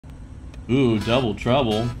Ooh, double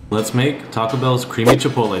trouble. Let's make Taco Bell's Creamy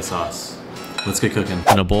Chipotle sauce. Let's get cooking.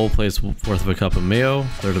 In a bowl, place 1/4 of a cup of mayo,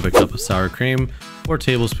 1/3 of a cup of sour cream, 4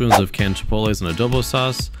 tablespoons of canned chipotles and adobo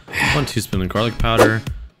sauce, 1 teaspoon of garlic powder,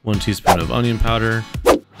 1 teaspoon of onion powder,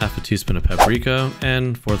 1/2 teaspoon of paprika,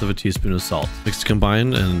 and 1/4 of a teaspoon of salt. Mix to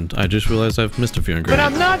combine, and I just realized I've missed a few ingredients.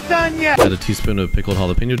 But I'm not done yet! Add a teaspoon of pickled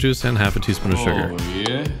jalapeno juice and 1/2 teaspoon of sugar. Oh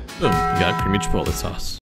yeah. Boom, you got creamy chipotle sauce.